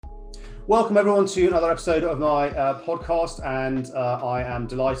Welcome everyone to another episode of my podcast, and I am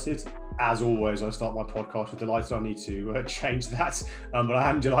delighted, as always. I start my podcast with delighted. I need to change that, but I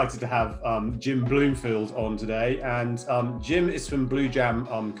am delighted to have Jim Bloomfield on today. And Jim is from Blue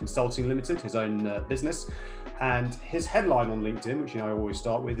Jam Consulting Limited, his own business. And his headline on LinkedIn, which I always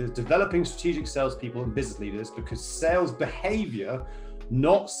start with, is developing strategic salespeople and business leaders because sales behavior,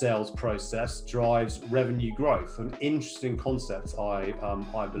 not sales process, drives revenue growth. An interesting concept, I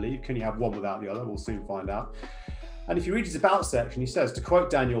believe. Can you have one without the other? We'll soon find out. And if you read his about section, he says, to quote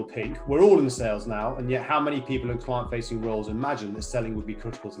Daniel Pink, "We're all in sales now, and yet how many people in client-facing roles imagine that selling would be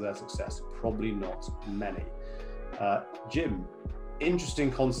critical to their success? Probably not many." Jim, interesting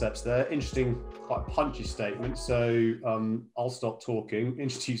concepts there, interesting, quite punchy statement. So I'll stop talking,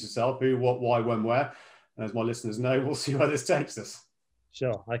 introduce yourself, who, what, why, when, where. And as my listeners know, we'll see where this takes us.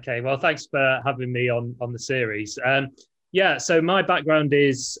 Sure. Okay. Well, thanks for having me on the series. So my background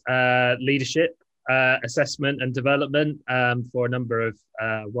is leadership, assessment and development for a number of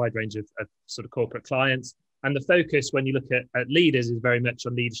wide range of sort of corporate clients. And the focus when you look at leaders is very much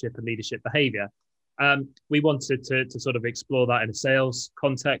on leadership and leadership behavior. We wanted to sort of explore that in a sales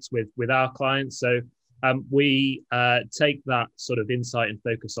context with our clients. So we take that sort of insight and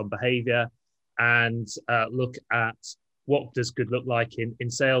focus on behavior and look at what does good look like in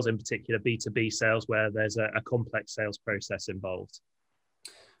sales, in particular B2B sales, where there's a complex sales process involved.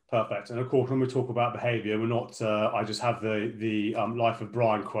 Perfect. And of course, when we talk about behaviour, we're not. I just have the Life of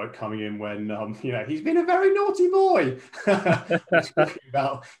Brian quote coming in when he's been a very naughty boy. We're talking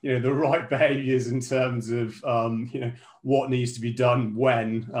about the right behaviours in terms of what needs to be done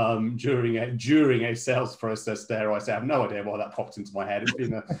when during a sales process. Dare I say? I have no idea why that popped into my head. It's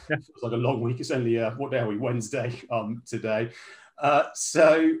been feels like a long week. It's only what day are we? Wednesday today.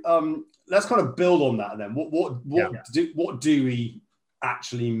 So let's kind of build on that then. What do we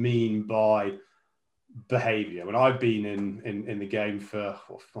actually mean by behavior? When I've been in the game for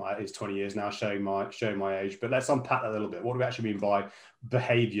it's 20 years now, showing my age, but let's unpack that a little bit. What do we actually mean by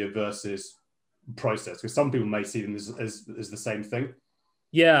behavior versus process? Because some people may see them as the same thing.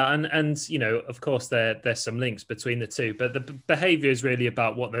 Yeah, and of course there's some links between the two, but the behavior is really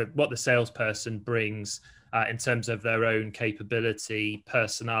about what the salesperson brings in terms of their own capability,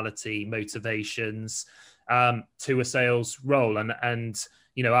 personality, motivations to a sales role. And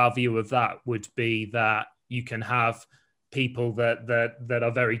our view of that would be that you can have people that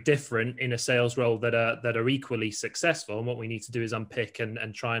are very different in a sales role that are equally successful. And what we need to do is unpick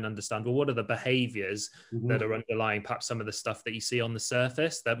and try and understand, well, what are the behaviors that are underlying perhaps some of the stuff that you see on the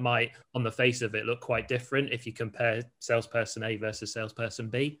surface that might, on the face of it, look quite different if you compare salesperson A versus salesperson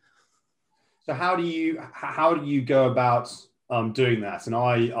B. So how do you go about doing that? And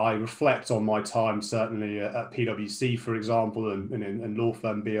I reflect on my time, certainly at PwC, for example, and law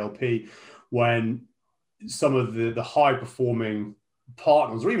firm BLP, when some of the high performing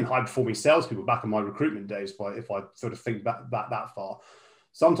partners or even high performing salespeople back in my recruitment days, if I sort of think back that far,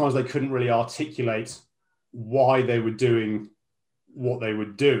 sometimes they couldn't really articulate why they were doing what they were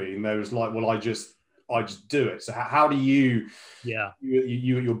doing. They was like, well, I just do it. So how do you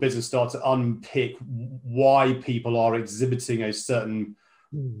your business start to unpick why people are exhibiting a certain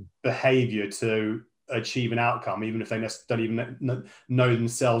behavior to achieve an outcome, even if they don't even know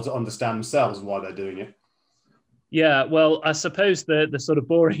themselves or understand themselves why they're doing it? Yeah, well, I suppose the sort of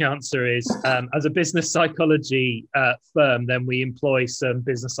boring answer is, as a business psychology firm, then we employ some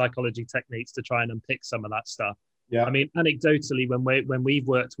business psychology techniques to try and unpick some of that stuff. Yeah. I mean, anecdotally, when we've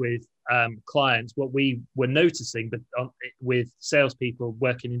worked with clients, what we were noticing, but with salespeople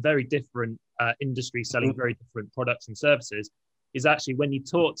working in very different industries, selling very different products and services, is actually when you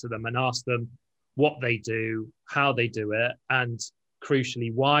talk to them and ask them what they do, how they do it, and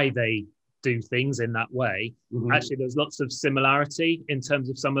crucially, why they do things in that way. Actually, there's lots of similarity in terms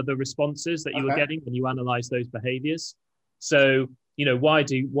of some of the responses that you were getting when you analyze those behaviors. So, why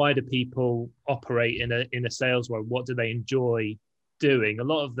do people operate in a sales role? What do they enjoy doing? A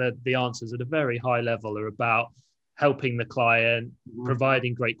lot of the answers at a very high level are about helping the client,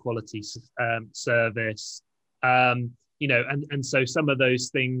 providing great quality service, and so some of those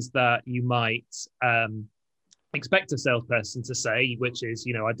things that you might expect a salesperson to say, which is,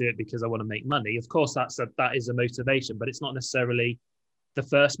 I do it because I want to make money. Of course, that is a motivation, but it's not necessarily the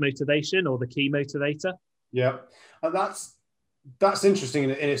first motivation or the key motivator. Yeah, and that's interesting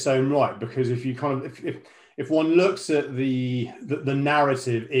in its own right, because if you if one looks at the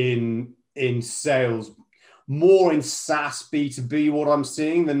narrative in sales, more in SaaS B2B, what I'm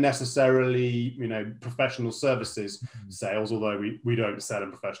seeing, than necessarily, professional services sales, although we don't sell in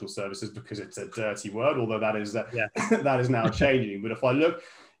professional services because it's a dirty word, although that is that is now changing. But if I look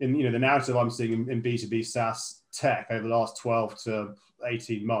in the narrative I'm seeing in B2B SaaS tech over the last 12 to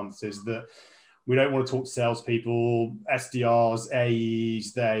 18 months is that we don't want to talk to salespeople, SDRs,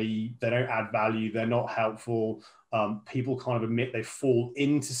 AEs. They don't add value. They're not helpful. People kind of admit they fall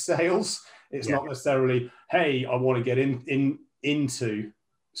into sales. It's not necessarily, hey, I want to get into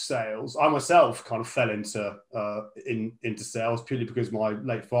sales. I myself kind of fell into sales purely because my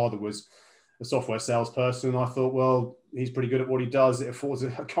late father was a software salesperson, and I thought, well, he's pretty good at what he does. It affords a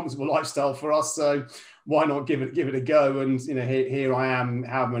comfortable lifestyle for us, so why not give it a go? And here I am,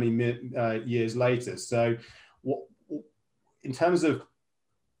 how many years later? So, in terms of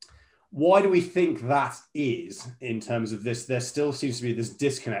why do we think that is? In terms of this, there still seems to be this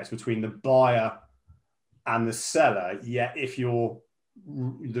disconnect between the buyer and the seller. Yet, if you're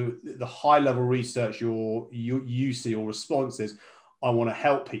the high level research you see or responses, I want to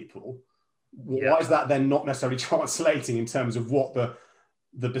help people. Why is that then not necessarily translating in terms of what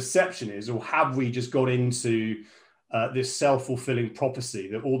the perception is? Or have we just got into this self-fulfilling prophecy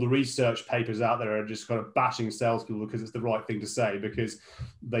that all the research papers out there are just kind of bashing salespeople because it's the right thing to say, because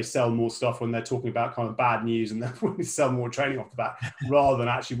they sell more stuff when they're talking about kind of bad news, and then we sell more training off the bat rather than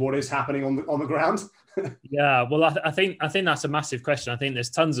actually what is happening on the ground? Yeah, well, I think that's a massive question. I think there's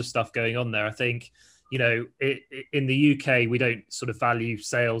tons of stuff going on there. I think, in the UK, we don't sort of value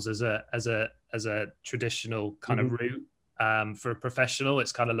sales as a traditional kind of route for a professional.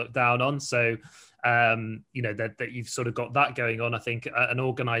 It's kind of looked down on. So, that you've sort of got that going on. I think at an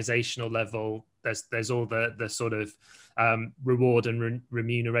organizational level, there's all the sort of reward and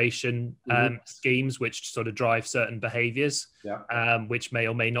remuneration schemes which sort of drive certain behaviors, which may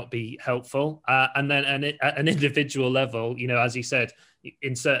or may not be helpful. And then at an individual level, as you said,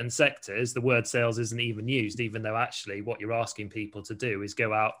 in certain sectors, the word sales isn't even used, even though actually what you're asking people to do is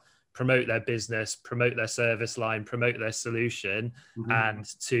go out, promote their business, promote their service line, promote their solution, and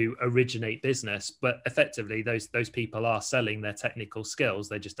to originate business. But effectively, those people are selling their technical skills.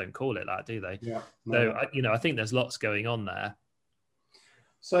 They just don't call it that, do they? Yeah. So, I think there's lots going on there.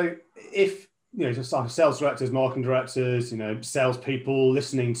 So if, just like sales directors, marketing directors, salespeople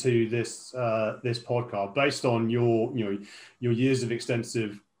listening to this podcast, based on your years of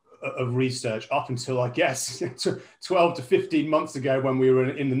extensive of research up until, I guess, 12 to 15 months ago when we were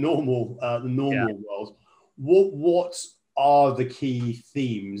in the normal world, what are the key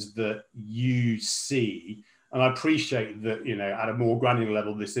themes that you see? And I appreciate that, at a more granular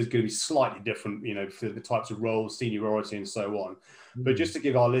level, this is going to be slightly different, for the types of roles, seniority, and so on. But just to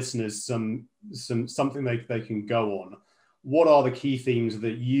give our listeners something they can go on, what are the key themes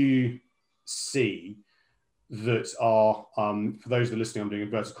that you see that are, for those that are listening, I'm doing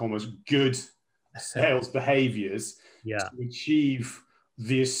inverted commas, good sales behaviors to achieve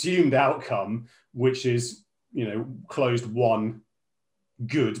the assumed outcome, which is, closed one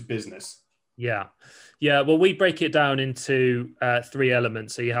good business? Yeah. Well, we break it down into three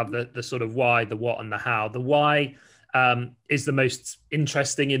elements. So you have the sort of why, the what, and the how. The why is the most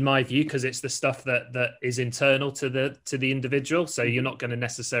interesting in my view, because it's the stuff that is internal to the individual. So you're not going to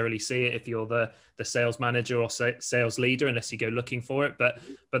necessarily see it if you're the sales manager or sales leader, unless you go looking for it. But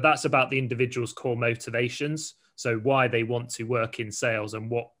that's about the individual's core motivations. So why they want to work in sales and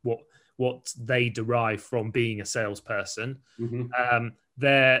what they derive from being a salesperson.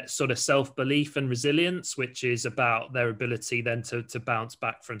 Their sort of self-belief and resilience, which is about their ability then to bounce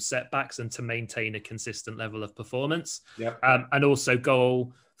back from setbacks and to maintain a consistent level of performance. And also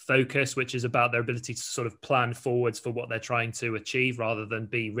goal focus, which is about their ability to sort of plan forwards for what they're trying to achieve rather than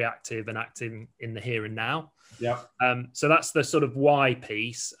be reactive and acting in the here and now. So that's the sort of why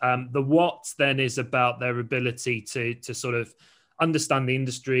piece. The what then is about their ability to sort of understand the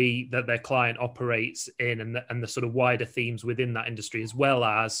industry that their client operates in and the sort of wider themes within that industry, as well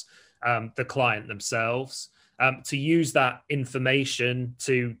as the client themselves, to use that information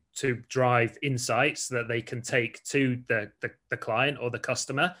to drive insights that they can take to the client or the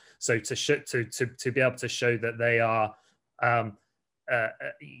customer. So to be able to show that they are,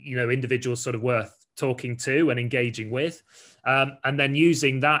 individuals sort of worth talking to and engaging with, and then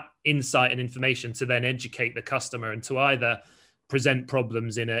using that insight and information to then educate the customer and to either present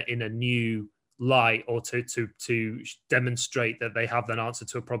problems in a new light, or to demonstrate that they have an answer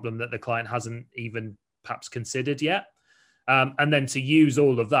to a problem that the client hasn't even perhaps considered yet, and then to use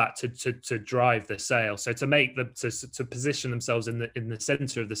all of that to drive the sale. So to make them to position themselves in the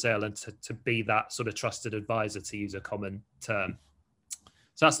center of the sale and to be that sort of trusted advisor, to use a common term.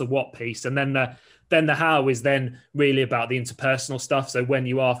 So that's the what piece, and then the how is then really about the interpersonal stuff. So when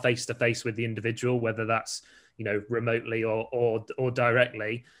you are face to face with the individual, whether that's remotely or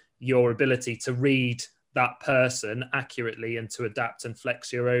directly, your ability to read that person accurately and to adapt and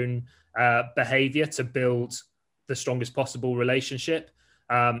flex your own behavior to build the strongest possible relationship.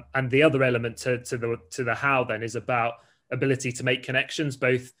 And the other element to the how then is about ability to make connections,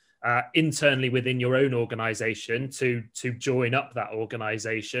 both internally within your own organization to join up that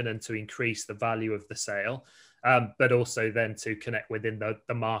organization and to increase the value of the sale, but also then to connect within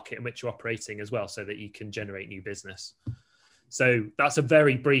the market in which you're operating as well, so that you can generate new business. So that's a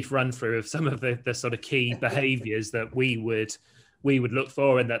very brief run through of some of the sort of key behaviors that we would look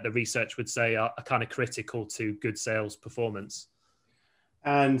for and that the research would say are kind of critical to good sales performance.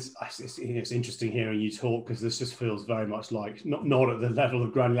 And it's interesting hearing you talk, because this just feels very much like not at the level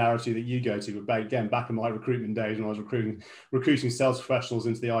of granularity that you go to, but again, back in my recruitment days when I was recruiting sales professionals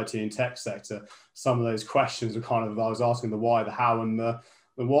into the IT and tech sector, some of those questions are kind of, I was asking the why, the how, and the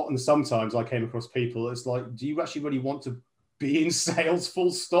what. And sometimes I came across people, it's like, do you actually really want to be in sales,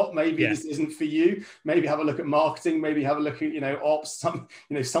 full stop? Maybe this isn't for you. Maybe have a look at marketing, maybe have a look at, ops,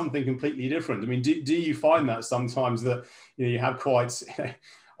 something completely different. I mean, do you find that sometimes that, you have quite,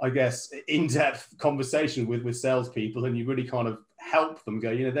 I guess, in-depth conversation with salespeople, and you really kind of help them go,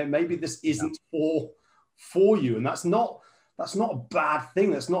 maybe this isn't for you. And that's not a bad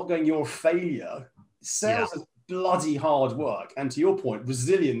thing. That's not going, you're a failure. Sales is bloody hard work. And to your point,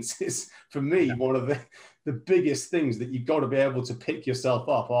 resilience is, for me, one of the biggest things, that you've got to be able to pick yourself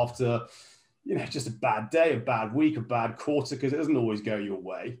up after, just a bad day, a bad week, a bad quarter, because it doesn't always go your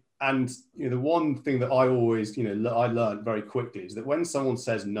way. And the one thing that I always, I learned very quickly is that when someone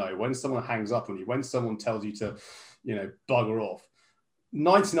says no, when someone hangs up on you, when someone tells you to, bugger off,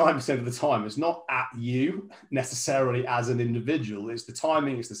 99% of the time, it's not at you necessarily as an individual. It's the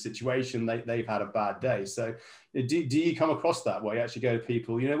timing, it's the situation. They've had a bad day. So do you come across that where you actually go to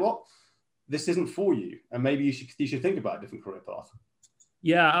people, you know what, this isn't for you, and maybe you should think about a different career path?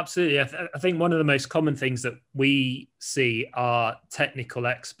 Yeah, absolutely. I think one of the most common things that we see are technical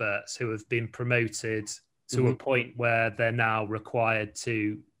experts who have been promoted to a point where they're now required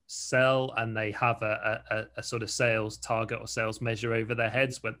to sell, and they have a sort of sales target or sales measure over their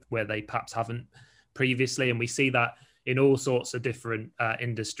heads where they perhaps haven't previously. And we see that in all sorts of different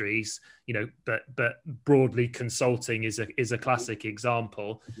industries, but broadly consulting is a classic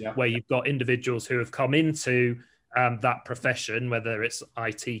example where you've got individuals who have come into that profession, whether it's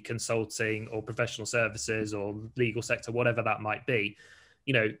IT consulting or professional services or legal sector, whatever that might be.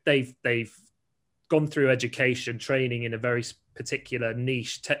 They've gone through education, training in a very particular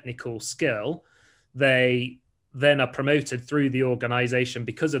niche technical skill. They then are promoted through the organization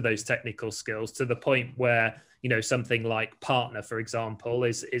because of those technical skills, to the point where, something like partner, for example,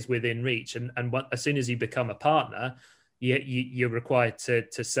 is within reach. And as soon as you become a partner, you're required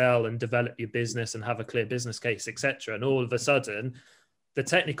to sell and develop your business and have a clear business case, etc. And all of a sudden, the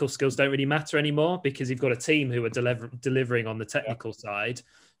technical skills don't really matter anymore, because you've got a team who are delivering on the technical side.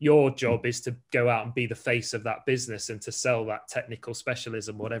 Your job is to go out and be the face of that business and to sell that technical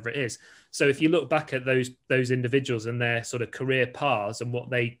specialism, whatever it is. So if you look back at those individuals and their sort of career paths and what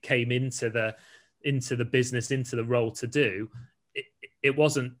they came into the business, into the role to do, it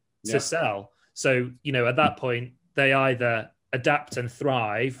wasn't to sell. So, at that point, they either adapt and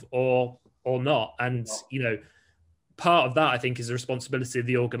thrive or not. And, part of that, I think, is the responsibility of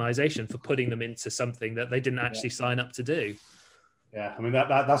the organization for putting them into something that they didn't actually sign up to do. Yeah, I mean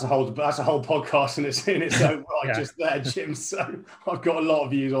that's a whole podcast in its own right, just there, Jim. So I've got a lot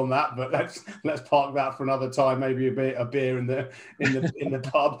of views on that, but let's park that for another time. Maybe a beer in the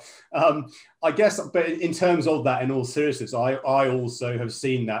pub. I guess, but in terms of that, in all seriousness, I also have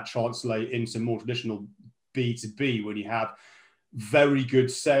seen that translate into more traditional B2B, when you have very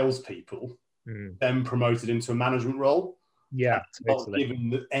good salespeople then promoted into a management role. Yeah,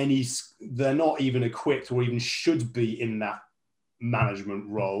 totally. They're not even equipped or even should be in that management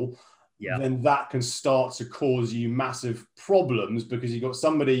role. Then that can start to cause you massive problems, because you've got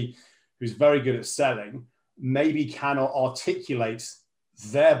somebody who's very good at selling, maybe cannot articulate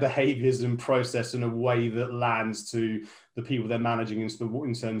their behaviors and process in a way that lands to the people they're managing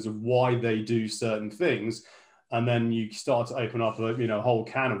in terms of why they do certain things. And then you start to open up a whole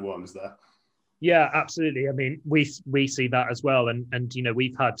can of worms there. Yeah, absolutely. I mean, we see that as well. And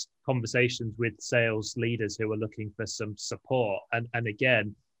we've had conversations with sales leaders who are looking for some support. And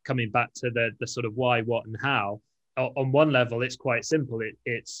again, coming back to the sort of why, what, and how, on one level, it's quite simple.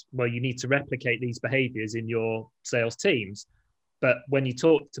 It's, well, you need to replicate these behaviors in your sales teams. But when you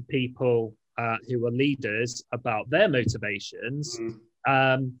talk to people who are leaders about their motivations,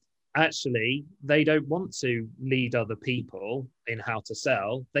 actually, they don't want to lead other people in how to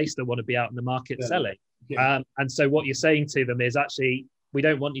sell. They still want to be out in the market selling. And so what you're saying to them is, actually, we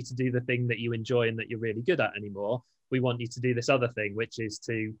don't want you to do the thing that you enjoy and that you're really good at anymore. We want you to do this other thing, which is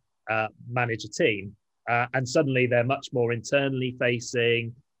to manage a team. And suddenly they're much more internally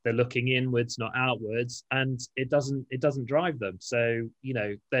facing. They're looking inwards, not outwards, and it doesn't drive them. So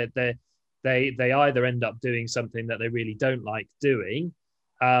they either end up doing something that they really don't like doing,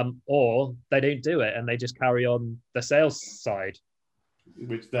 or they don't do it and they just carry on the sales side,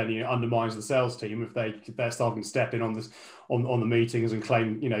 which then undermines the sales team if they're starting to step in on this on the meetings and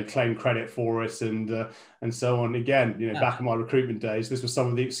claim credit for it and so on. Again, back in my recruitment days, this was some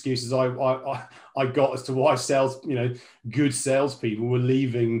of the excuses I got as to why good salespeople were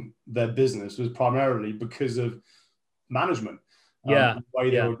leaving their business was primarily because of management. The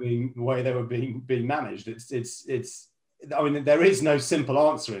way they were being managed. It's I mean, there is no simple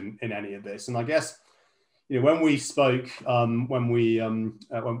answer in any of this, and I guess when we spoke, when we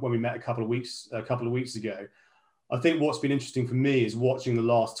met a couple of weeks ago, I think what's been interesting for me is watching the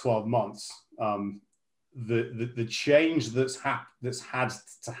last 12 months, the change that's had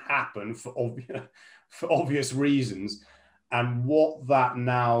to happen for obvious reasons, and what that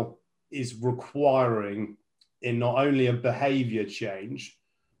now is requiring in not only a behavior change,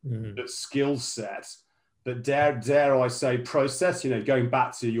 but skill set, but dare I say process, going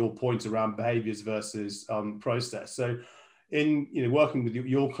back to your point around behaviors versus process. So in, working with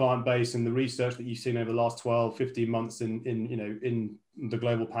your client base and the research that you've seen over the last 12, 15 months in the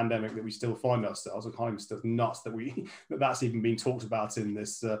global pandemic that we still find ourselves, I can't even still nuts that that's even been talked about in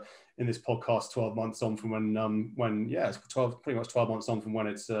this podcast 12 months on from when it's pretty much 12 months on from when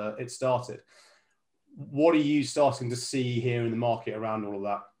it started. What are you starting to see here in the market around all of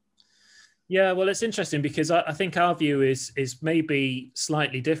that? Yeah, well, it's interesting because I think our view is maybe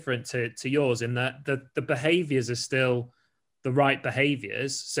slightly different to yours in that the behaviors are still the right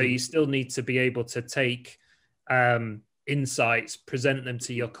behaviors. So you still need to be able to take insights, present them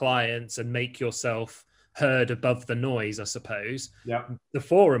to your clients, and make yourself heard above the noise, I suppose. Yeah. The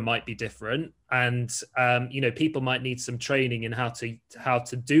forum might be different, and people might need some training in how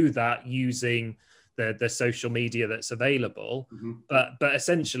to do that using the social media that's available. But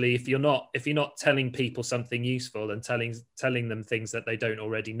essentially, if you're not telling people something useful and telling them things that they don't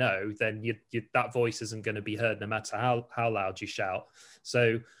already know, then that voice isn't going to be heard no matter how loud you shout.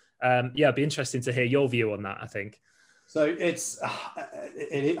 So it'd be interesting to hear your view on that, I think. So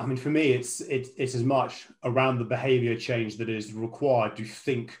I mean, for me, it's as much around the behavior change that is required to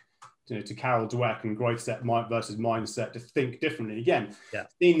think, to Carol Dweck and growth set versus mindset, to think differently. Again,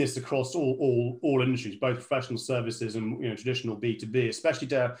 seeing this across all industries, both professional services and traditional B2B,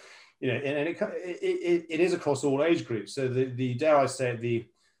 especially and it is across all age groups. So the dare I say it,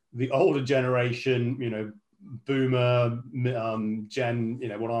 the older generation, boomer, gen,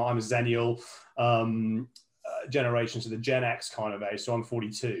 when I'm a Xennial generation, so the Gen X kind of age. So I'm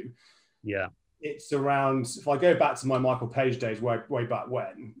 42. Yeah. It's around, if I go back to my Michael Page days way back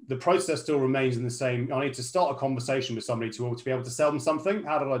when, the process still remains in the same. I need to start a conversation with somebody to be able to sell them something.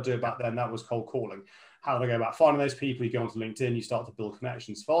 How did I do it back then? That was cold calling. How did I go about finding those people? You go onto LinkedIn, you start to build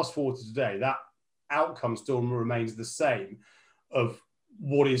connections. Fast forward to today, that outcome still remains the same of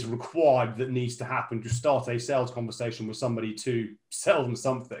what is required that needs to happen to start a sales conversation with somebody to sell them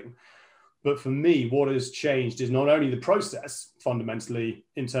something. But for me, what has changed is not only the process fundamentally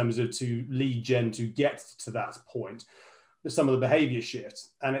in terms of to lead gen to get to that point, but some of the behavior shifts.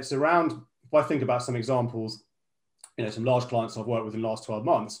 And it's around, if I think about some examples, some large clients I've worked with in the last 12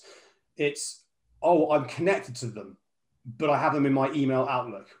 months, it's, I'm connected to them, but I have them in my email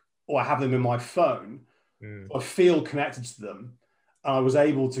Outlook, or I have them in my phone. I feel connected to them. I was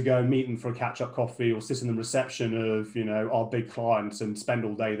able to go and meet them for a catch-up coffee or sit in the reception of, our big clients and spend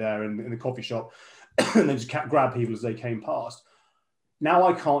all day there in the coffee shop and then just grab people as they came past. Now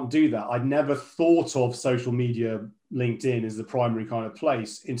I can't do that. I'd never thought of social media, LinkedIn as the primary kind of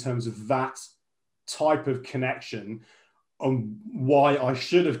place in terms of that type of connection on why I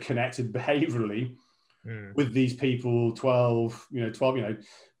should have connected behaviorally with these people 12,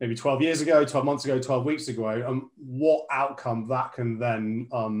 maybe 12 years ago, 12 months ago, 12 weeks ago, and what outcome that can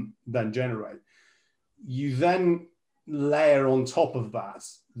then generate. You then layer on top of that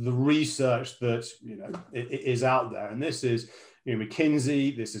the research that is out there, and this is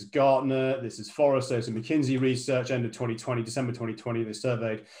McKinsey, this is Gartner, this is Forrester. So McKinsey research, end of 2020, December 2020, they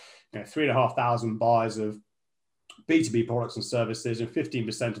surveyed 3,500 buyers of B2B products and services, and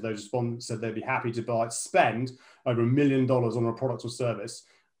 15% of those respondents said they'd be happy to spend over $1 million on a product or service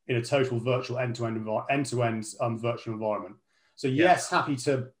in a total virtual end-to-end virtual environment. So yes, happy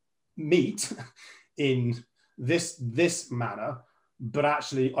to meet in this manner, but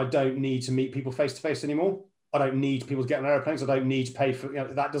actually I don't need to meet people face to face anymore. I don't need people to get on airplanes. I don't need to pay for,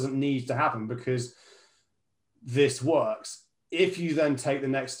 that doesn't need to happen because this works. If you then take the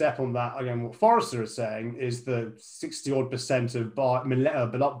next step on that, again, what Forrester is saying is the 60%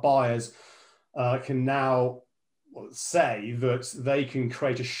 of buyers can now say that they can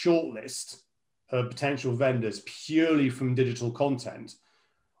create a shortlist of potential vendors purely from digital content,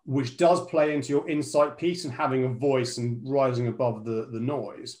 which does play into your insight piece and having a voice and rising above the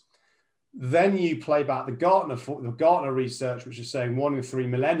noise. Then you play back the Gartner research, which is saying 1 in 3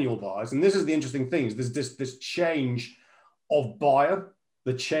 millennial buyers. And this is the interesting thing, is there's this change of buyer,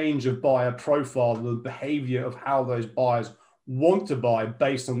 the change of buyer profile, the behavior of how those buyers want to buy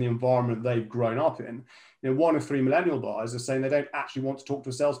based on the environment they've grown up in. 1 in 3 millennial buyers are saying they don't actually want to talk to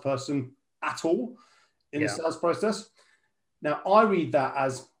a salesperson at all in the sales process. Now, I read that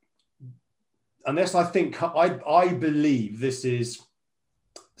as, unless I believe this is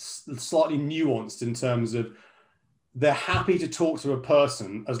slightly nuanced in terms of they're happy to talk to a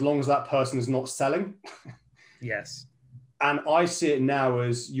person as long as that person is not selling. Yes. And I see it now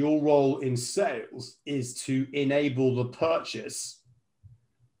as your role in sales is to enable the purchase,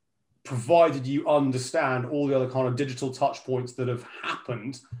 provided you understand all the other kind of digital touch points that have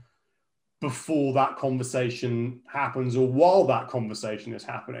happened before that conversation happens or while that conversation is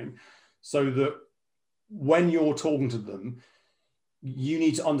happening, so that when you're talking to them, you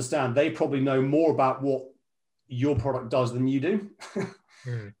need to understand they probably know more about what your product does than you do.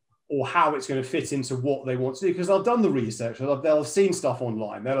 Or how it's going to fit into what they want to do, because they've done the research, they'll have seen stuff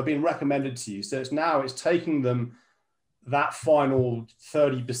online, they'll have been recommended to you. So it's taking them that final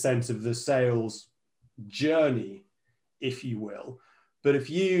 30% of the sales journey, if you will. But if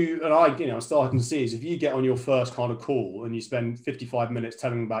you, and I'm starting to see is if you get on your first kind of call and you spend 55 minutes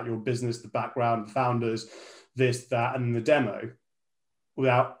telling them about your business, the background, the founders, this, that, and the demo,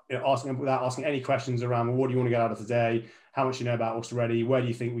 without asking any questions around, well, what do you want to get out of today? How much you know about us already? Where do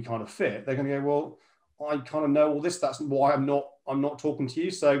you think we kind of fit? They're going to go, well, I kind of know all this. That's why I'm not talking to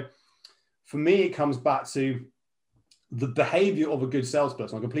you. So for me, it comes back to the behavior of a good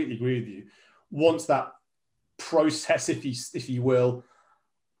salesperson. I completely agree with you. Once that process, if you will,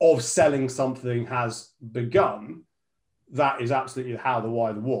 of selling something has begun, that is absolutely the how, the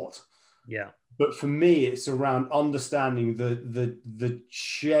why, the what. Yeah. But for me, it's around understanding the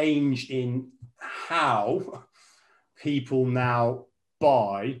change in how people now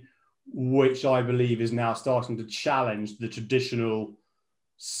buy, which I believe is now starting to challenge the traditional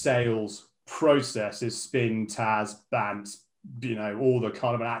sales processes, spin, TAS, BANT, all the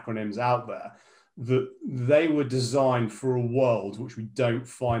kind of acronyms out there, that they were designed for a world which we don't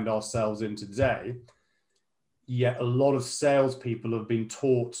find ourselves in today. Yet a lot of salespeople have been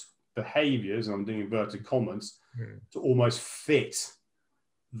taught behaviors, and I'm doing inverted commas, to almost fit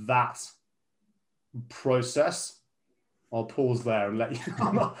that process. I'll pause there and let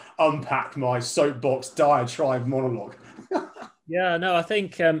you unpack my soapbox diatribe monologue. Yeah, no, I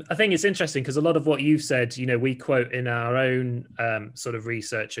think it's interesting because a lot of what you've said, we quote in our own sort of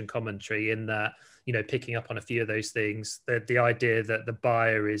research and commentary in that, picking up on a few of those things, the idea that the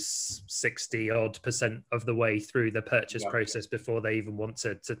buyer is 60% of the way through the purchase process before they even want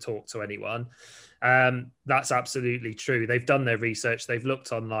to talk to anyone. That's absolutely true. They've done their research, they've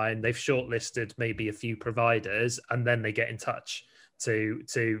looked online, they've shortlisted maybe a few providers, and then they get in touch to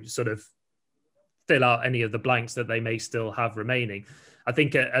sort of fill out any of the blanks that they may still have remaining. I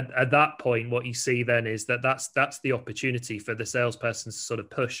think at that point, what you see then is that's the opportunity for the salesperson to sort of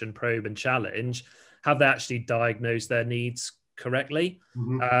push and probe and challenge. Have they actually diagnosed their needs correctly?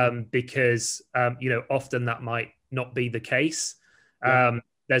 Because often that might not be the case.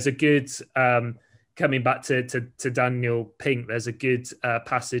 There's a good coming back to Daniel Pink. There's a good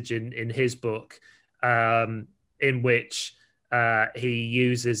passage in his book in which he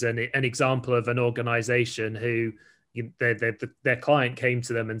uses an example of an organization who their client came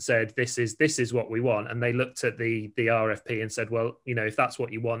to them and said, this is what we want. And they looked at the RFP and said, well, if that's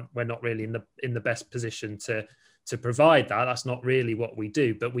what you want, we're not really in the best position to provide that. That's not really what we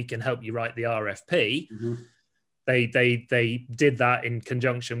do, but we can help you write the RFP. They did that in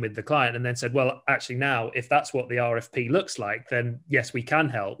conjunction with the client and then said, well, actually now, if that's what the RFP looks like, then yes, we can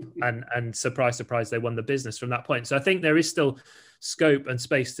help. And surprise, surprise, they won the business from that point. So I think there is still scope and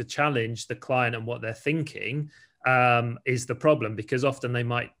space to challenge the client and what they're thinking is the problem, because often they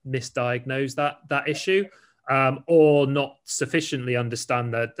might misdiagnose that issue or not sufficiently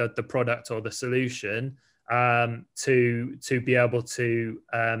understand the product or the solution to be able to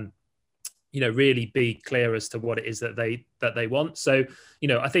really be clear as to what it is that they want. So,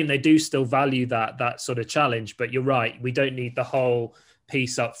 I think they do still value that sort of challenge, but you're right. We don't need the whole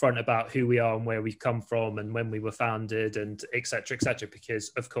piece up front about who we are and where we've come from and when we were founded and et cetera, because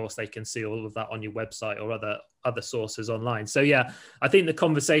of course they can see all of that on your website or other sources online. So yeah, I think the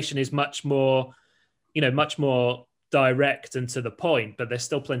conversation is much more direct and to the point, but there's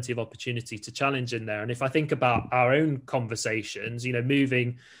still plenty of opportunity to challenge in there. And if I think about our own conversations,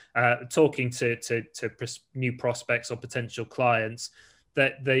 talking to new prospects or potential clients,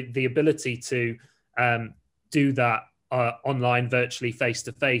 that the ability to do that online, virtually, face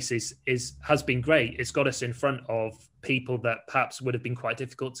to face has been great. It's got us in front of people that perhaps would have been quite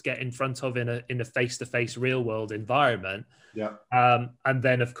difficult to get in front of in a face to face real world environment. Yeah. And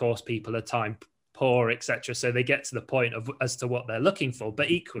then of course people are time poor, etc. So they get to the point of as to what they're looking for, but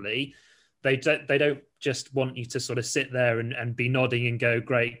equally they don't just want you to sort of sit there and be nodding and go,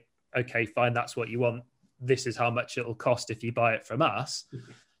 great, okay, fine, that's what you want. This is how much it'll cost if you buy it from us.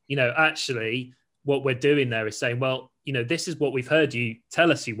 Actually, what we're doing there is saying, well, this is what we've heard you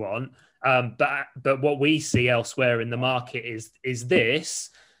tell us you want, but what we see elsewhere in the market is this.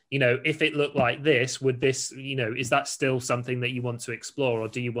 If it looked like this, would this, is that still something that you want to explore, or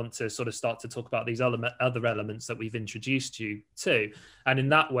do you want to sort of start to talk about these other elements that we've introduced you to? And in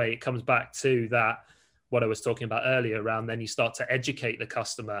that way, it comes back to that, what I was talking about earlier around, then you start to educate the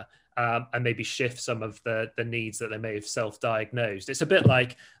customer and maybe shift some of the needs that they may have self-diagnosed. It's a bit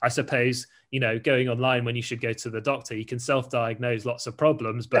like, I suppose, going online when you should go to the doctor. You can self-diagnose lots of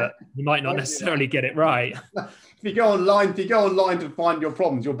problems, but you might not necessarily get it right. If you go online to find your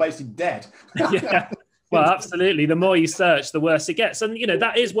problems, you're basically dead. Yeah. Well, absolutely. The more you search, the worse it gets. And,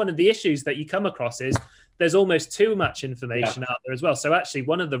 that is one of the issues that you come across is there's almost too much information out there as well. So actually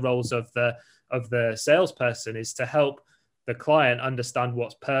one of the roles of the salesperson is to help the client understand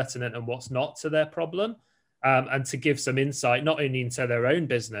what's pertinent and what's not to their problem, and to give some insight, not only into their own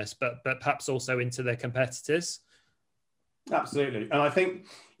business, but perhaps also into their competitors. Absolutely. And I think,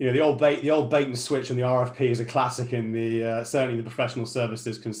 the old bait and switch on the RFP is a classic in the certainly the professional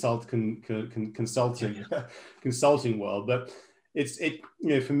services consulting world. But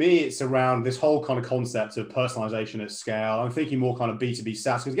for me, it's around this whole kind of concept of personalization at scale. I'm thinking more kind of B2B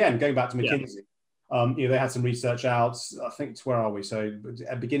SaaS, because again, going back to McKinsey, they had some research out, I think, where are we? So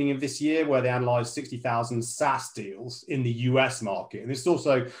at the beginning of this year, where they analyzed 60,000 SaaS deals in the US market. And this is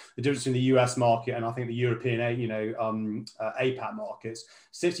also the difference between the US market and I think the European, APAC markets,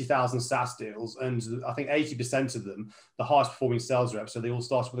 60,000 SaaS deals. And I think 80% of them, the highest performing sales reps, so they all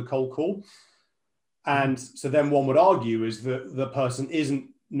started with a cold call. And so then one would argue is that the person isn't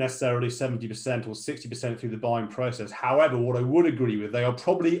necessarily 70% or 60% through the buying process. However, what I would agree with, they are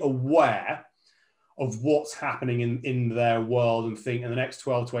probably aware of what's happening in their world and think in the next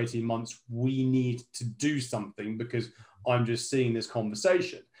 12 to 18 months, we need to do something because I'm just seeing this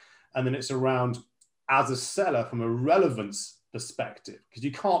conversation. And then it's around, as a seller, from a relevance perspective, because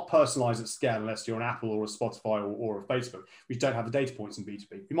you can't personalize at scale unless you're an Apple or a Spotify or a Facebook. We don't have the data points in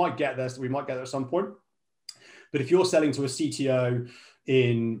B2B. We might get there, so we might get there at some point. But if you're selling to a CTO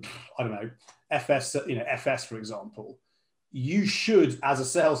in, I don't know, FS, for example, you should, as a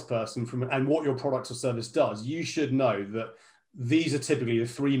salesperson, and what your product or service does, you should know that these are typically the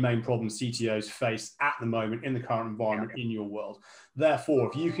three main problems CTOs face at the moment in the current environment in your world. Therefore,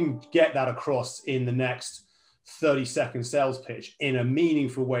 if you can get that across in the next 30-second sales pitch in a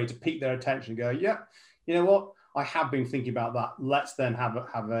meaningful way to pique their attention and go, yeah, you know what? I have been thinking about that. Let's then have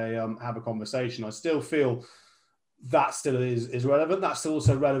a conversation. I still feel that still is relevant. That's still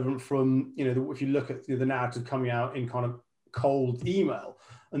also relevant from, if you look at the narrative coming out in kind of cold email.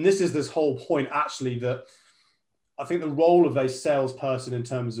 And this is this whole point, actually, that I think the role of a salesperson in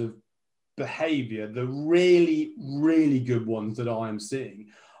terms of behavior, the really, really good ones that I am seeing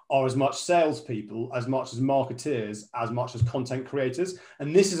are as much salespeople, as much as marketeers, as much as content creators.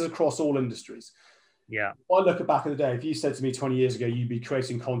 And this is across all industries. Yeah. If I look back in the day, if you said to me 20 years ago, you'd be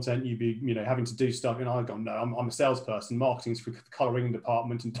creating content, you'd be, having to do stuff, and I'd go, no, I'm a salesperson. Marketing's for the coloring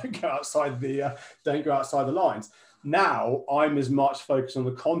department, and don't go outside the lines. Now I'm as much focused on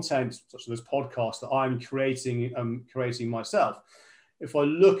the content, such as this podcast, that I'm creating myself. If I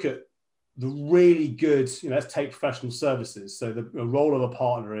look at the really good, let's take professional services. So the role of a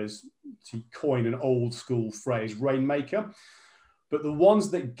partner is, to coin an old school phrase, rainmaker. But the ones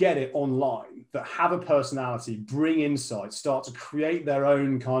that get it online, that have a personality, bring insight, start to create their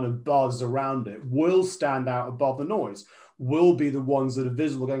own kind of buzz around it, will stand out above the noise, will be the ones that are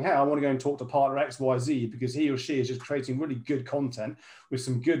visible, going, hey, I want to go and talk to partner XYZ because he or she is just creating really good content with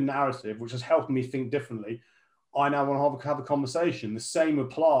some good narrative, which has helped me think differently. I now want to have a conversation. The same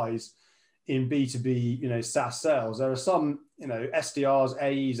applies in B2B, SaaS sales. There are some, SDRs,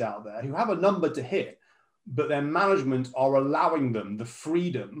 AEs out there who have a number to hit, but their management are allowing them the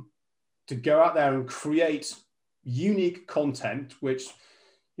freedom to go out there and create unique content, which,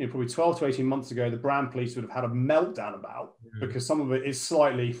 you know, probably 12 to 18 months ago, the brand police would have had a meltdown about, because some of it is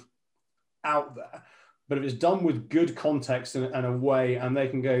slightly out there. But if it's done with good context and a way, and they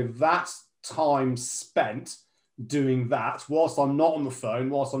can go, that's time spent doing that, whilst I'm not on the phone,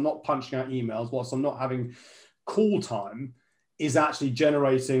 whilst I'm not punching out emails, whilst I'm not having call time, is actually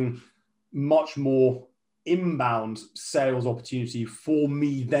generating much more inbound sales opportunity for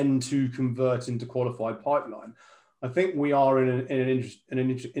me then to convert into qualified pipeline. I think we are in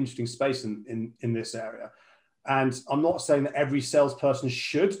an interesting space in this area. And I'm not saying that every salesperson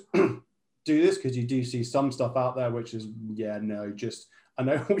should do this, because you do see some stuff out there which is, yeah, no, just, I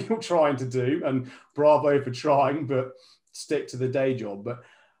know what you're trying to do and bravo for trying, but stick to the day job. But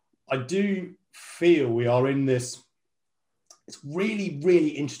I do feel we are in this, it's really, really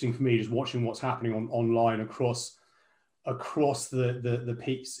interesting for me just watching what's happening online across the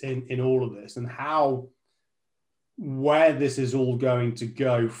piece in all of this, and how, where this is all going to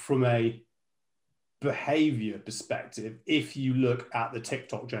go from a behavior perspective. If you look at the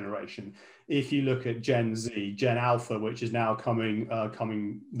TikTok generation, if you look at Gen Z, Gen Alpha, which is now coming,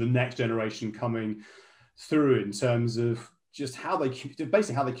 the next generation coming through, in terms of just how they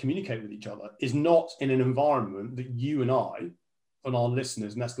communicate with each other, is not in an environment that you and I and our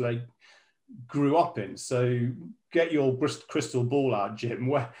listeners necessarily grew up in. So get your crystal ball out, Jim.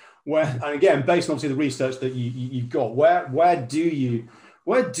 Where and again, based on obviously the research that you've got, where do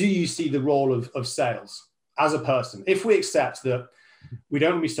you see the role of sales as a person? If we accept that we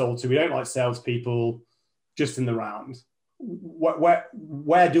don't want to be sold to, we don't like salespeople just in the round,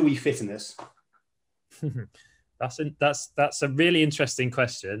 where do we fit in this? That's a really interesting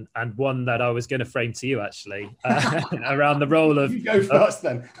question, and one that I was going to frame to you actually, around the role of, you go first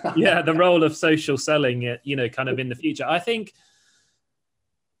then. Yeah, the role of social selling, you know, kind of in the future. I think,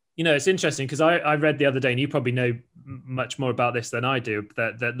 you know, it's interesting because I read the other day, and you probably know much more about this than I do,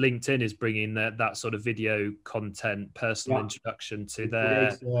 that LinkedIn is bringing that sort of video content, personal introduction to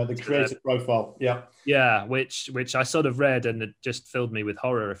the creator profile. Yeah, which I sort of read, and it just filled me with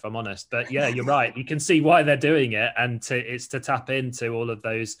horror, if I'm honest. But yeah, you're right. You can see why they're doing it, and it's to tap into all of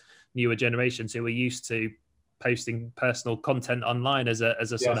those newer generations who are used to posting personal content online as a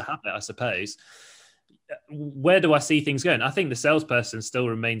sort of habit, I suppose. Where do I see things going? I think the salesperson still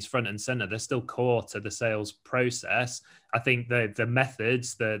remains front and center. They're still core to the sales process. I think the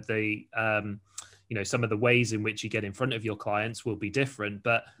methods, the you know, some of the ways in which you get in front of your clients will be different,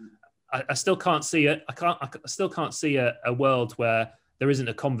 but I still can't see it. I still can't see a world where there isn't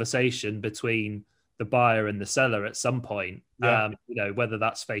a conversation between the buyer and the seller at some point. You know, whether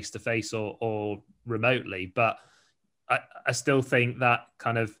that's face to face or remotely. But I still think that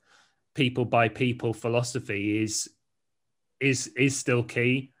kind of people by people philosophy is still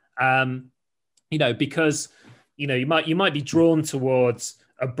key. You know, because you know, you might be drawn towards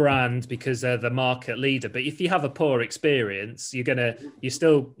a brand because they're the market leader, but if you have a poor experience, you're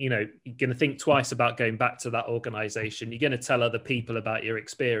still, you know, you're gonna think twice about going back to that organization. You're gonna tell other people about your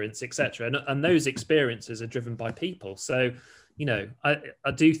experience, etc. And those experiences are driven by people. So, you know,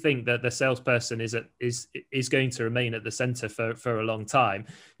 I do think that the salesperson is going to remain at the center for a long time.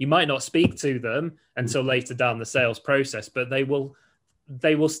 You might not speak to them until later down the sales process, but they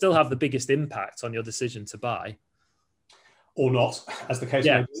will still have the biggest impact on your decision to buy. Or not, as the case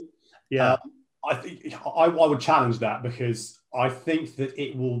may be. Yeah. I think I would challenge that, because I think that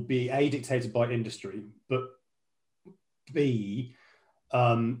it will be A, dictated by industry, but B,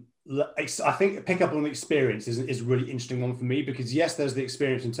 I think pick up on the experience is a really interesting one for me, because yes, there's the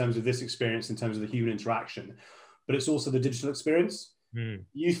experience in terms of this experience, in terms of the human interaction, but it's also the digital experience.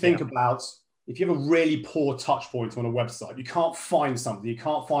 You think about, if you have a really poor touch point on a website, you can't find something, you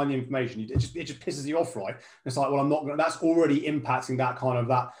can't find the information, it just pisses you off, right? And it's like, well, I'm not going to, that's already impacting that kind of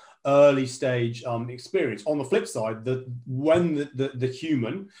that early stage experience. On the flip side, when the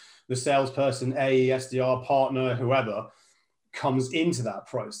human, the salesperson, AE, SDR, partner, whoever, comes into that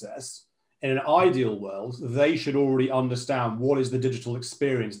process, in an ideal world, they should already understand what is the digital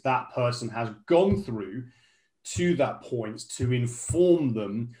experience that person has gone through to that point to inform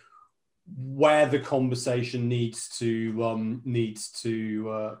them where the conversation needs to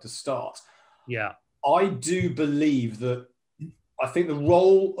start. Yeah, I do believe that. I think the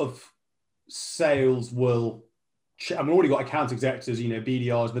role of sales will. I've already got account executives, you know,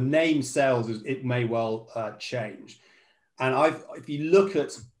 BDRs. The name sales it may well change, and if you look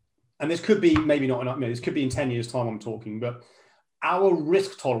at, and this could be maybe not enough. This could be in 10 years' time. I'm talking, but our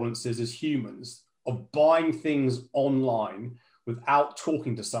risk tolerances as humans of buying things online without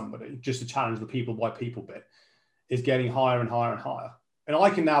talking to somebody, just to challenge the people by people bit, is getting higher and higher and higher. And I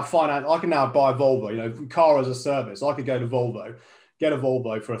can now buy a Volvo, car as a service. I could go to Volvo, get a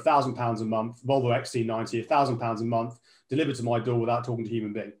Volvo for £1,000 a month, Volvo XC90, £1,000 a month, delivered to my door without talking to a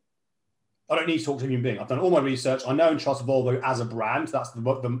human being. I don't need to talk to a human being. I've done all my research. I know and trust Volvo as a brand. That's the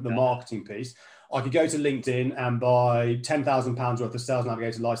marketing piece. I could go to LinkedIn and buy £10,000 worth of Sales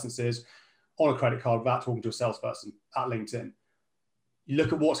Navigator licenses on a credit card without talking to a salesperson at LinkedIn. You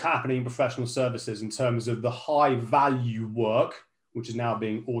look at what's happening in professional services in terms of the high value work, which is now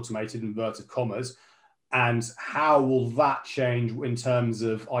being automated, inverted commas, and how will that change in terms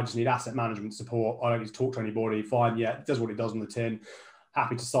of, I just need asset management support. I don't need to talk to anybody. Fine. Yeah, it does what it does on the tin.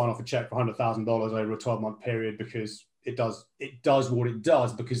 Happy to sign off a check for $100,000 over a 12-month period because it does what it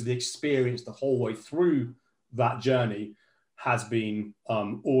does, because the experience the whole way through that journey has been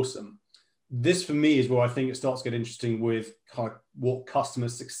awesome. This for me is where I think it starts to get interesting with kind of what customer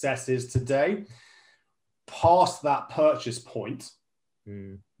success is today. Past that purchase point,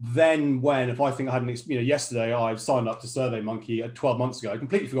 then if I think I had yesterday I signed up to SurveyMonkey 12 months ago. I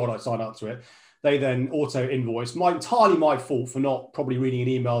completely forgot I signed up to it. They then auto invoice. Entirely my fault for not probably reading an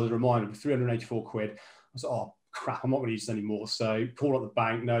email as a reminder of 384 quid. I was like, oh crap, I'm not going to use this anymore. So call up the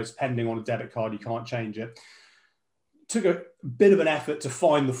bank. No, it's pending on a debit card. You can't change it. Took a bit of an effort to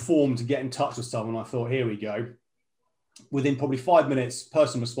find the form to get in touch with someone. I thought, here we go. Within probably 5 minutes,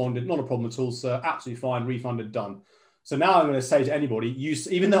 person responded, not a problem at all, sir. Absolutely fine, refunded, done. So now I'm going to say to anybody,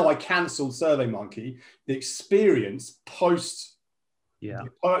 even though I cancelled SurveyMonkey, the experience post the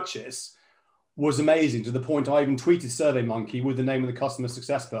purchase was amazing, to the point I even tweeted SurveyMonkey with the name of the customer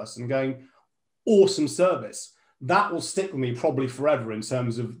success person going, awesome service. That will stick with me probably forever in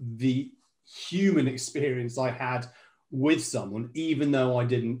terms of the human experience I had with someone, even though I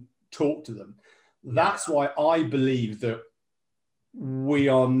didn't talk to them. That's why I believe that we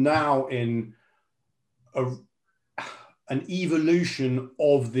are now in an evolution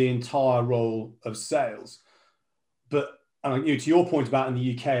of the entire role of sales. But to your point about in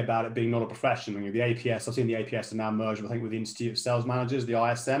the UK about it being not a profession, the APS, I've seen the APS are now merged, I think, with the Institute of Sales Managers, the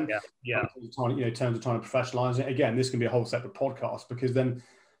ISM. In terms of trying to professionalize it. Again, this can be a whole separate podcast, because then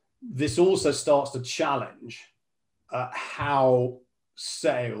this also starts to challenge how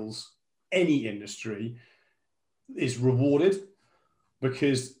sales, any industry, is rewarded.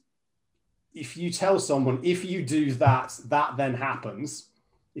 Because if you tell someone, if you do that, that then happens.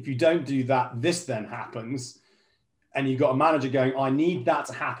 If you don't do that, this then happens. And you've got a manager going, I need that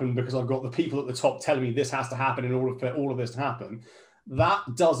to happen because I've got the people at the top telling me this has to happen in order for all of this to happen. That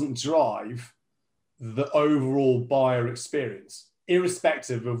doesn't drive the overall buyer experience,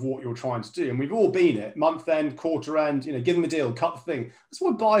 irrespective of what you're trying to do. And we've all been it, month end, quarter end, give them a deal, cut the thing. That's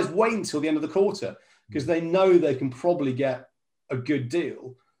why buyers wait until the end of the quarter, because they know they can probably get a good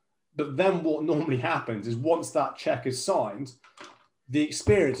deal. But then what normally happens is once that check is signed, the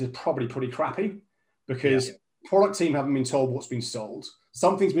experience is probably pretty crappy, because product team haven't been told what's been sold.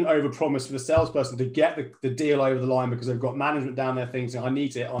 Something's been overpromised for the salesperson to get the deal over the line, because they've got management down there thinking, I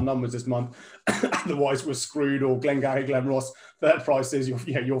need to hit our numbers this month. Otherwise we're screwed. Or Glengarry Glen Ross, third price is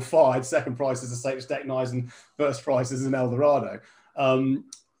you're fired. Second price is a St. Stecknise, and first price is an Eldorado.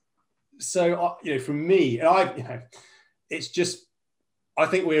 So for me, and it's just, I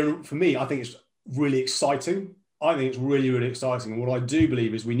think it's really exciting. I think it's really, really exciting. And what I do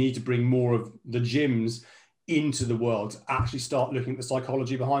believe is we need to bring more of the gyms into the world to actually start looking at the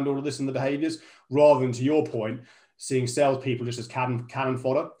psychology behind all of this and the behaviors, rather than, to your point, seeing salespeople just as cannon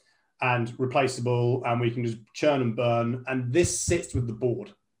fodder and replaceable, and we can just churn and burn. And this sits with the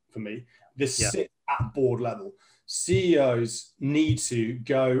board for me. This sits at board level. CEOs need to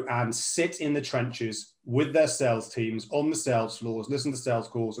go and sit in the trenches with their sales teams on the sales floors, listen to sales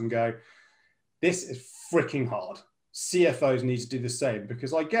calls and go, this is freaking hard. CFOs need to do the same,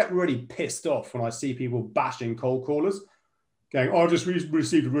 because I get really pissed off when I see people bashing cold callers, going, I just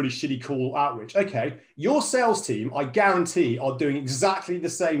received a really shitty call outreach. Okay, your sales team, I guarantee, are doing exactly the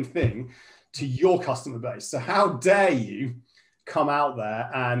same thing to your customer base. So how dare you come out there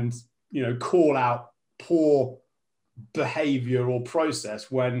and call out poor behavior or process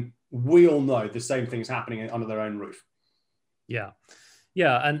when we all know the same thing's happening under their own roof? Yeah,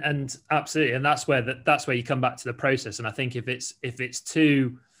 and absolutely, and that's where you come back to the process. And I think if it's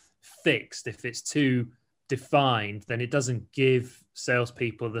too fixed, if it's too defined, then it doesn't give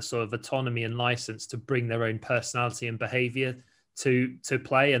salespeople the sort of autonomy and license to bring their own personality and behavior to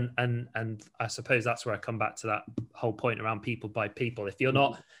play, and I suppose that's where I come back to that whole point around people by people.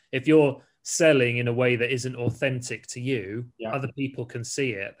 If you're selling in a way that isn't authentic to you, other people can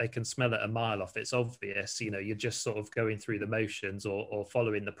see it, they can smell it a mile off, it's obvious, you're just sort of going through the motions or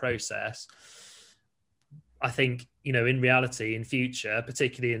following the process. I think, in reality, in future,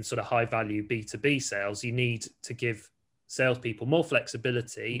 particularly in sort of high value B2B sales, you need to give salespeople more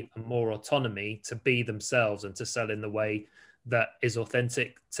flexibility and more autonomy to be themselves and to sell in the way that is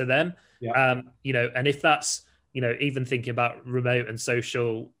authentic to them. And if that's, even thinking about remote and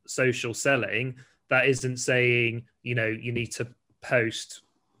social selling, that isn't saying, you need to post,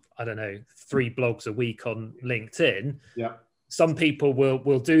 I don't know, 3 blogs a week on LinkedIn. Some people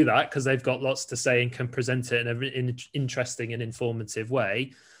will do that because they've got lots to say and can present it in an interesting and informative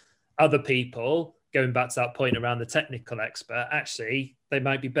way. Other people, going back to that point around the technical expert, actually, they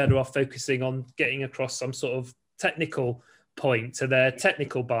might be better off focusing on getting across some sort of technical point to their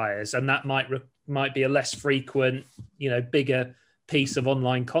technical buyers. And that might be a less frequent, bigger piece of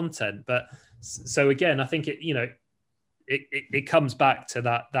online content. But so again, I think it comes back to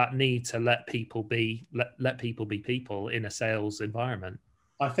that need to let people be people in a sales environment.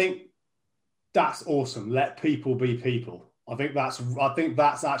 I think that's awesome. Let people be people. I think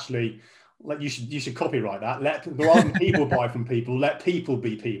that's actually, like, you should copyright that. Rather than people buy from people, let people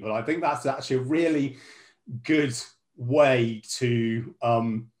be people. I think that's actually a really good way to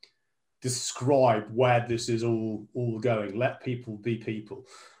describe where this is all going. Let people be people.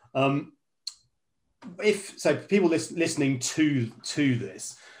 If so, people listening to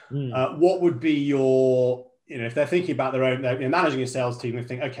this, what would be your, if they're thinking about their own, they're managing a sales team, they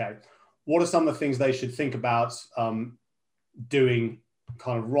think, okay, what are some of the things they should think about doing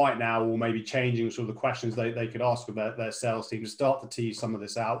kind of right now, or maybe changing sort of the questions they could ask about their sales team to start to tease some of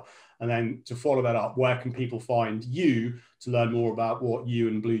this out? And then to follow that up, where can people find you to learn more about what you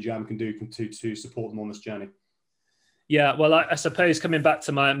and Blue Jam can do to support them on this journey? Yeah, well, I suppose coming back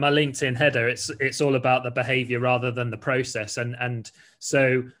to my LinkedIn header, it's all about the behavior rather than the process. And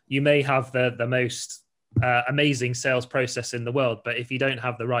so you may have the most amazing sales process in the world, but if you don't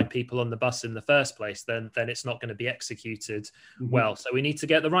have the right people on the bus in the first place, then it's not going to be executed well. So we need to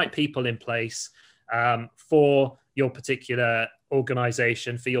get the right people in place for your particular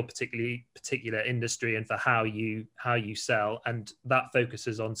organization, for your particular industry, and for how you sell. And that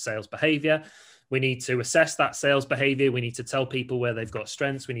focuses on sales behavior. We need to assess that sales behavior. We need to tell people where they've got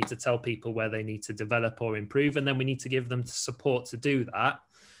strengths. We need to tell people where they need to develop or improve. And then we need to give them support to do that.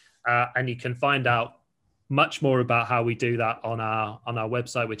 And you can find out much more about how we do that on our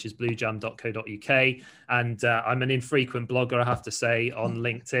website, which is bluejam.co.uk. And I'm an infrequent blogger, I have to say, on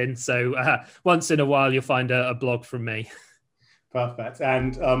LinkedIn. So once in a while, you'll find a blog from me. Perfect.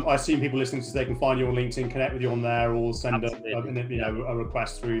 And I assume people listening to this, they can find you on LinkedIn, connect with you on there, or send a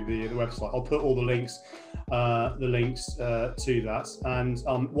request through the website. I'll put all the links to that.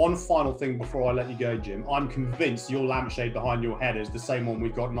 And one final thing before I let you go, Jim, I'm convinced your lampshade behind your head is the same one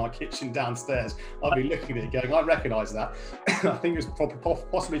we've got in our kitchen downstairs. I'll be looking at it going, I recognise that. I think it's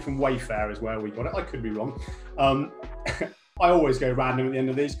possibly from Wayfair is where we got it. I could be wrong. I always go random at the end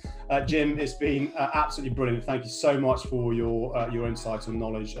of these. Jim, it's been absolutely brilliant. Thank you so much for your insights and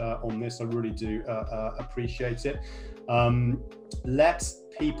knowledge on this. I really do appreciate it. Let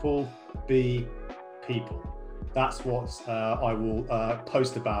people be people. That's what I will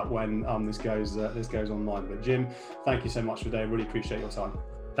post about when this goes online. But Jim, thank you so much for today. I really appreciate your time.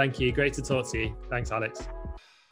 Thank you. Great to talk to you. Thanks, Alex.